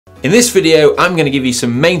In this video, I'm going to give you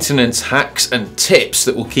some maintenance hacks and tips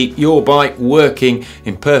that will keep your bike working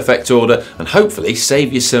in perfect order and hopefully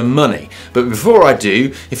save you some money. But before I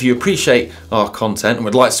do, if you appreciate our content and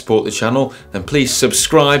would like to support the channel, then please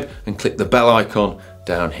subscribe and click the bell icon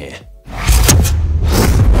down here.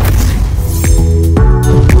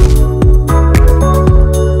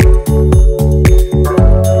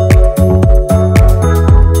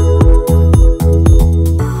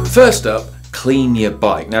 First up, clean your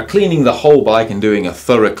bike. Now, cleaning the whole bike and doing a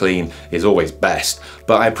thorough clean is always best,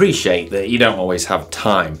 but I appreciate that you don't always have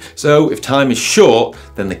time. So if time is short,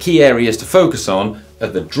 then the key areas to focus on are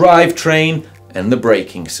the drivetrain and the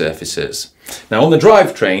braking surfaces. Now, on the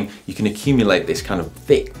drivetrain, you can accumulate this kind of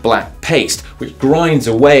thick black paste which grinds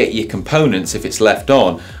away at your components if it's left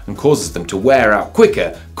on and causes them to wear out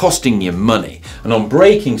quicker, costing you money. And on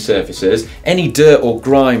braking surfaces, any dirt or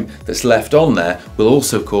grime that's left on there will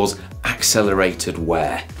also cause accelerated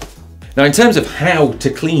wear. Now, in terms of how to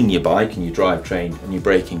clean your bike and your drivetrain and your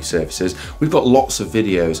braking surfaces, we've got lots of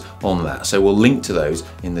videos on that, so we'll link to those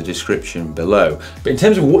in the description below. But in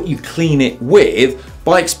terms of what you clean it with,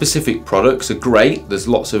 bike-specific products are great. There's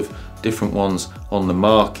lots of different ones on the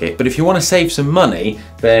market, but if you want to save some money,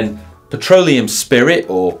 then petroleum spirit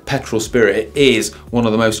or petrol spirit is one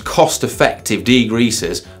of the most cost-effective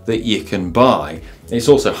degreasers that you can buy. It's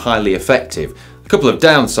also highly effective. A couple of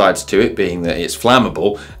downsides to it being that it's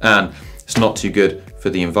flammable and it's not too good for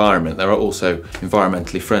the environment. There are also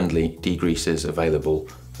environmentally friendly degreasers available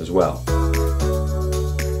as well.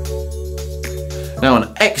 Now,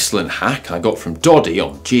 an excellent hack I got from Doddy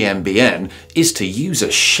on GMBN is to use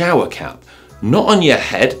a shower cap, not on your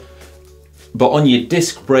head, but on your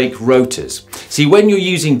disc brake rotors. See, when you're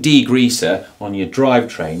using degreaser on your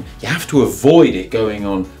drivetrain, you have to avoid it going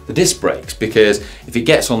on the disc brakes because if it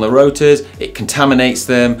gets on the rotors, it contaminates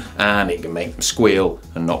them and it can make them squeal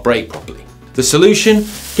and not brake properly. The solution?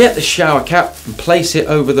 Get the shower cap and place it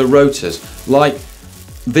over the rotors, like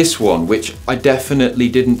this one, which I definitely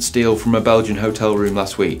didn't steal from a Belgian hotel room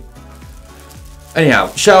last week.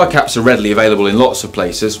 Anyhow, shower caps are readily available in lots of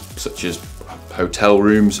places, such as hotel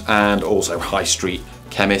rooms and also high street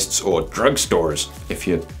chemists or drugstores if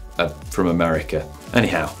you're from America.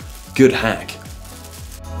 Anyhow, good hack.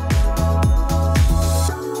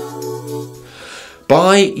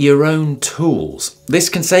 Buy your own tools. This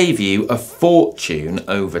can save you a fortune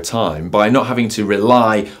over time by not having to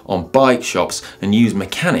rely on bike shops and use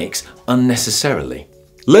mechanics unnecessarily.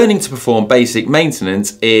 Learning to perform basic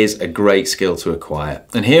maintenance is a great skill to acquire,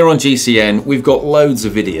 and here on GCN we've got loads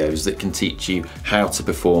of videos that can teach you how to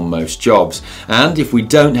perform most jobs. And if we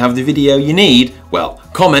don't have the video you need, well,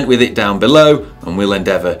 comment with it down below and we'll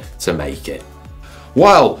endeavour to make it.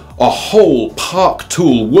 While a whole park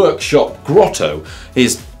tool workshop grotto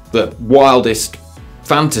is the wildest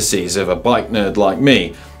fantasies of a bike nerd like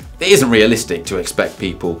me, it isn't realistic to expect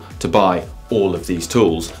people to buy all of these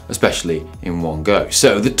tools, especially in one go.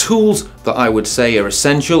 So the tools that I would say are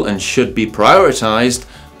essential and should be prioritized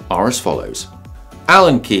are as follows.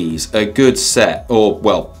 Allen keys, a good set, or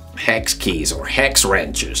well, hex keys or hex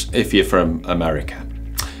wrenches if you're from America.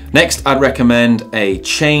 Next, I'd recommend a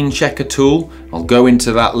chain checker tool. I'll go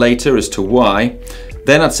into that later as to why.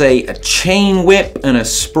 Then I'd say a chain whip and a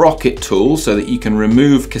sprocket tool so that you can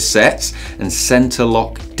remove cassettes and center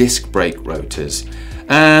lock disc brake rotors.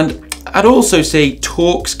 And I'd also say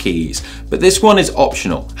Torx keys, but this one is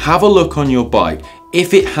optional. Have a look on your bike.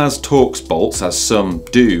 If it has Torx bolts, as some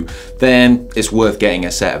do, then it's worth getting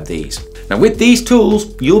a set of these. Now, with these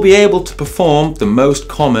tools, you'll be able to perform the most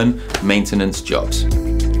common maintenance jobs.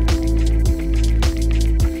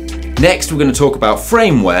 Next, we're going to talk about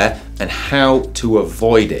frame wear and how to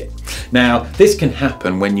avoid it. Now, this can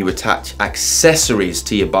happen when you attach accessories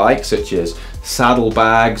to your bike, such as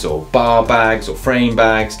saddlebags or bar bags or frame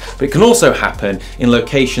bags, but it can also happen in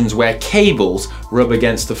locations where cables rub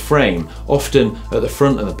against the frame, often at the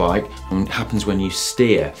front of the bike, and it happens when you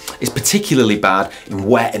steer. It's particularly bad in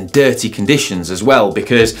wet and dirty conditions as well,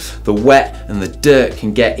 because the wet and the dirt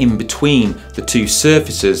can get in between the two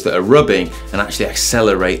surfaces that are rubbing and actually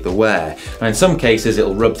accelerate the wear. Now, in some cases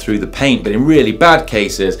it'll rub through the paint, but in really bad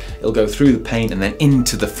cases it'll go through the paint and then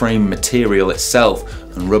into the frame material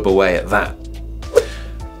itself and rub away at that.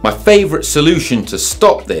 My favourite solution to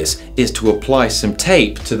stop this is to apply some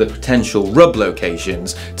tape to the potential rub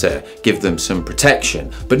locations to give them some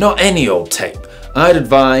protection, but not any old tape. I'd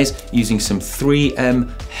advise using some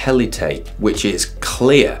 3M heli tape, which is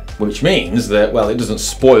clear, which means that, well, it doesn't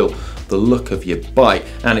spoil the look of your bike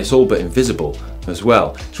and it's all but invisible as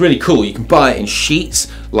well. It's really cool. You can buy it in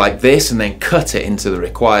sheets like this and then cut it into the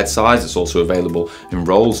required size. It's also available in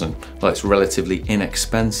rolls and well, it's relatively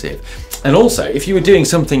inexpensive. And also, if you were doing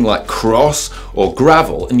something like cross or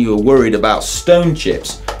gravel and you were worried about stone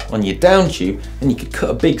chips on your down tube, then you could cut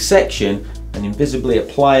a big section and invisibly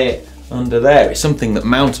apply it under there. It's something that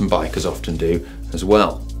mountain bikers often do as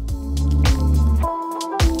well.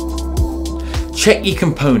 Check your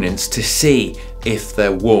components to see if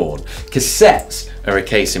they're worn. Cassettes are a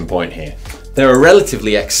case in point here. They're a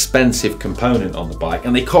relatively expensive component on the bike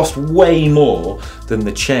and they cost way more than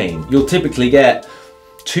the chain. You'll typically get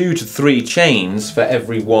 2 to 3 chains for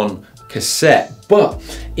every one cassette. But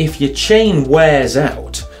if your chain wears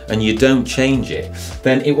out and you don't change it,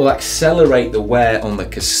 then it will accelerate the wear on the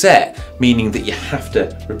cassette, meaning that you have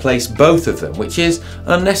to replace both of them, which is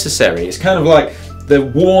unnecessary. It's kind of like the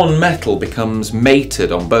worn metal becomes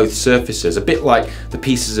mated on both surfaces, a bit like the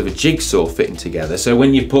pieces of a jigsaw fitting together. So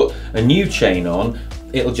when you put a new chain on,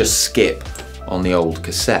 it'll just skip on the old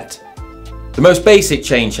cassette. The most basic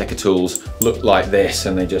chain checker tools look like this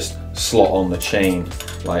and they just slot on the chain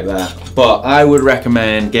like that. But I would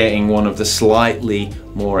recommend getting one of the slightly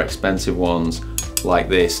more expensive ones like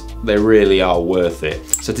this. They really are worth it.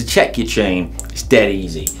 So to check your chain, it's dead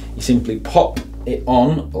easy. You simply pop it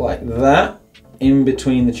on like that in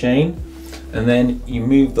between the chain and then you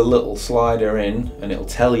move the little slider in and it'll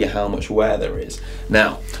tell you how much wear there is.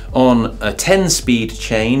 Now, on a 10-speed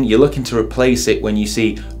chain, you're looking to replace it when you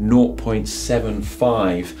see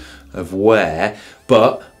 0.75 of wear,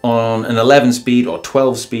 but on an 11-speed or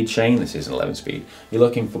 12-speed chain, this is an 11-speed, you're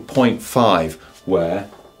looking for 0.5 wear,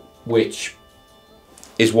 which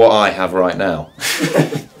is what I have right now.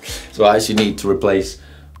 So I actually need to replace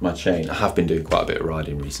my chain. I have been doing quite a bit of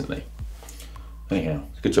riding recently. Anyhow,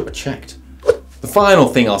 good job I checked. The final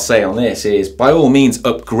thing I'll say on this is, by all means,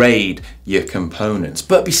 upgrade your components,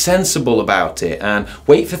 but be sensible about it and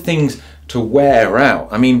wait for things to wear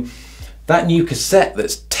out. I mean, that new cassette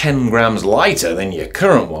that's 10 grams lighter than your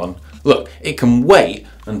current one, look, it can wait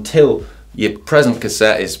until your present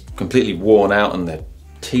cassette is completely worn out and the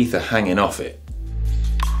teeth are hanging off it.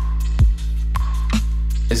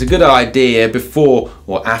 It's a good idea before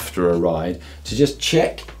or after a ride to just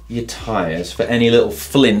check your tyres for any little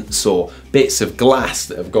flints or bits of glass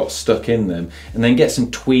that have got stuck in them, and then get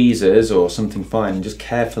some tweezers or something fine and just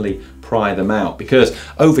carefully pry them out, because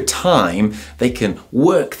over time they can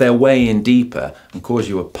work their way in deeper and cause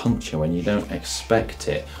you a puncture when you don't expect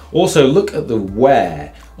it. Also, look at the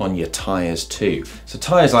wear on your tyres too. So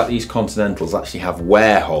tyres like these Continentals actually have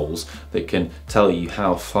wear holes that can tell you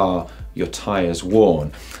how far your tyre's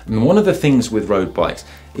worn. And one of the things with road bikes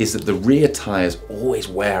is that the rear tyres always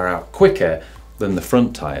wear out quicker than the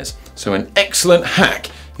front tyres. So an excellent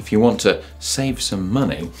hack, if you want to save some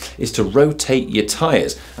money, is to rotate your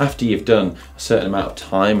tyres. After you've done a certain amount of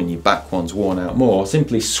time and your back one's worn out more,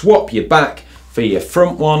 simply swap your back for your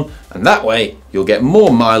front one, and that way you'll get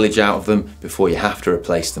more mileage out of them before you have to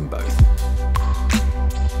replace them both.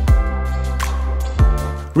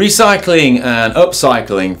 Recycling and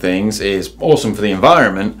upcycling things is awesome for the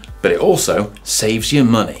environment, but it also saves you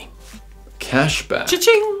money. Cash back.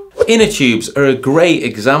 Cha-ching! Inner tubes are a great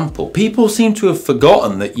example. People seem to have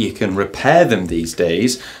forgotten that you can repair them these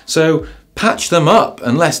days, so patch them up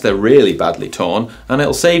unless they're really badly torn, and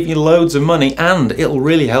it'll save you loads of money and it'll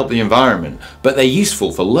really help the environment. But they're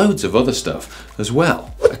useful for loads of other stuff as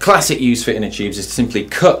well. A classic use for inner tubes is to simply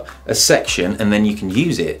cut a section and then you can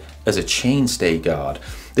use it as a chainstay guard.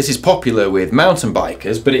 This is popular with mountain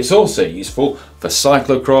bikers, but it's also useful for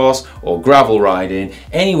cyclocross or gravel riding,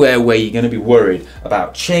 anywhere where you're going to be worried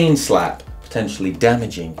about chain slap potentially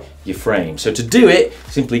damaging your frame. So to do it,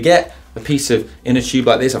 simply get a piece of inner tube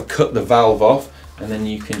like this. I've cut the valve off, and then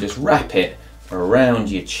you can just wrap it around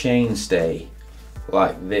your chainstay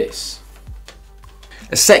like this.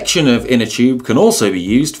 A section of inner tube can also be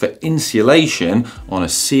used for insulation on a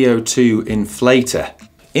CO2 inflator.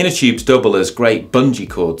 Inner tubes double as great bungee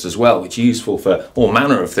cords as well, which are useful for all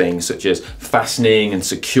manner of things, such as fastening and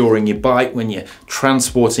securing your bike when you're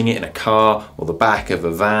transporting it in a car or the back of a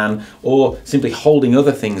van, or simply holding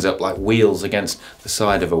other things up like wheels against the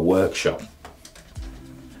side of a workshop.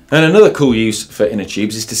 And another cool use for inner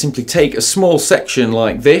tubes is to simply take a small section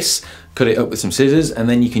like this, cut it up with some scissors, and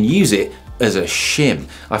then you can use it as a shim.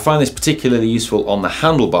 I find this particularly useful on the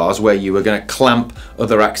handlebars where you are going to clamp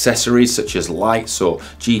other accessories such as lights or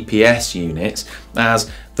GPS units, as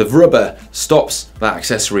the rubber stops that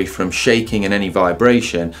accessory from shaking and any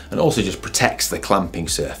vibration and also just protects the clamping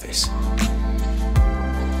surface.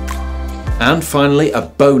 And finally, a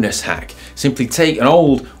bonus hack. Simply take an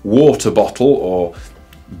old water bottle or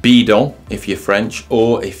bidon if you're French,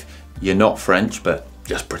 or if you're not French but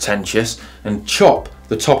just pretentious, and chop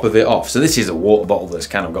the top of it off. So this is a water bottle that's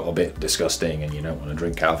kind of got a bit disgusting and you don't want to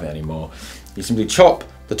drink out of it anymore. You simply chop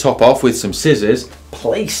the top off with some scissors,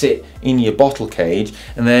 place it in your bottle cage,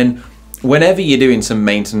 and then whenever you're doing some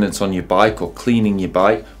maintenance on your bike or cleaning your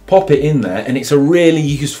bike, pop it in there, and it's a really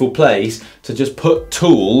useful place to just put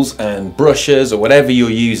tools and brushes or whatever you're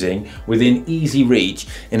using within easy reach,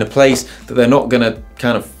 in a place that they're not going to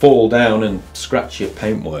kind of fall down and scratch your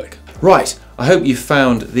paintwork. Right, I hope you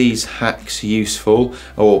found these hacks useful,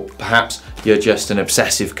 or perhaps you're just an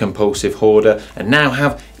obsessive compulsive hoarder and now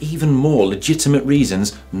have even more legitimate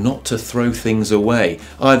reasons not to throw things away.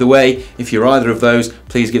 Either way, if you're either of those,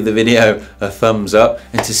 please give the video a thumbs up,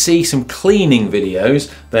 and to see some cleaning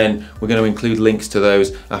videos, then we're going to include links to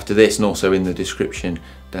those after this and also in the description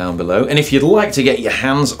down below. And if you'd like to get your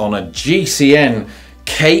hands on a GCN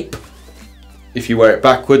cape, if you wear it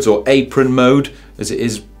backwards, or apron mode as it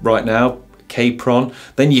is right now, capron,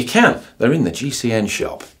 then you can. They're in the GCN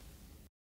shop.